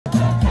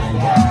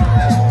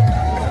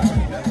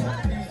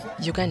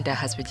Uganda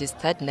has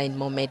registered 9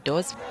 more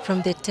medals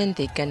from the 10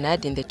 they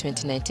garnered in the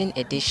 2019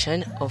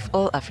 edition of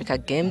All Africa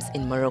Games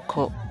in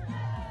Morocco.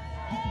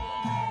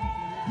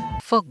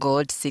 4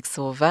 gold, 6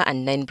 silver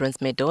and 9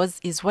 bronze medals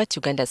is what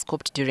Uganda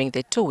scooped during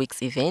the 2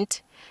 weeks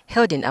event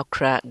held in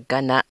Accra,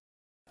 Ghana.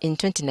 In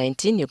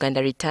 2019,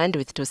 Uganda returned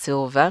with 2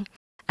 silver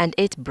and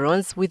 8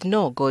 bronze with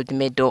no gold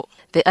medal.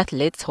 The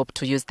athletes hope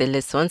to use the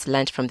lessons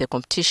learned from the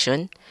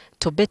competition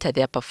to better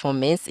their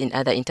performance in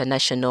other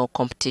international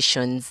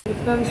competitions. We've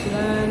come to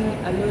learn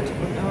a lot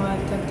on our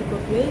tactical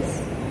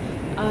plays.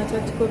 Our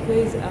tactical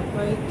plays are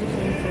quite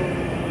different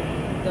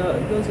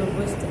from those of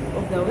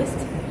the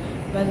West.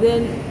 But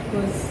then,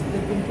 because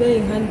they've been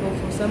playing handball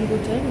for some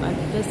good time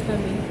and just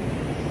coming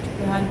to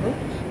play handball,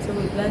 so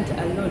we've learned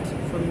a lot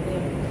from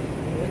them.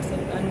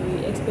 And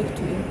we expect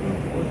to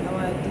improve on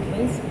our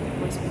defense,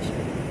 more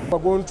especially. We're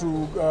going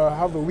to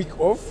have a week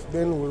off,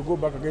 then we'll go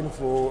back again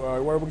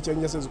for World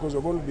Challenges because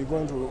we're going to be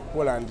going to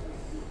Poland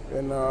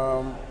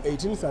on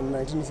 18th and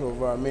 19th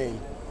of May.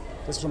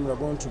 That's when we're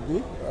going to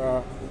be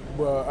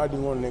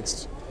adding on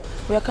next.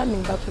 We are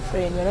coming back to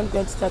train. We're not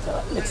going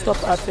to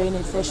stop our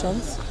training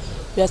sessions.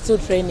 We are still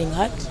training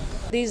hard.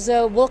 There's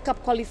a World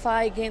Cup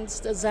qualifier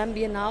against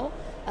Zambia now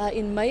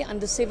in May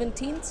under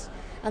 17th.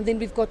 And then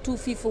we've got 2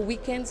 FIFA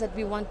weekends that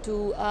we want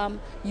to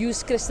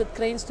use Crested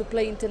Cranes to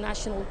play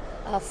international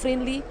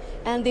friendly.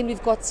 And then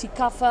we've got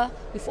Sikafa.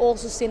 We've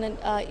also sent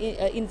an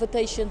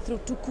invitation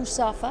through to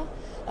Kusafa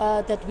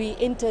that we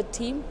enter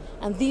team.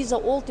 And these are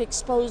all to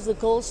expose the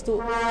girls to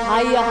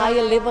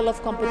higher level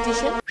of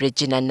competition.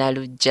 Regina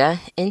Naluja,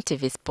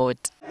 NTV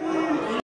Sport.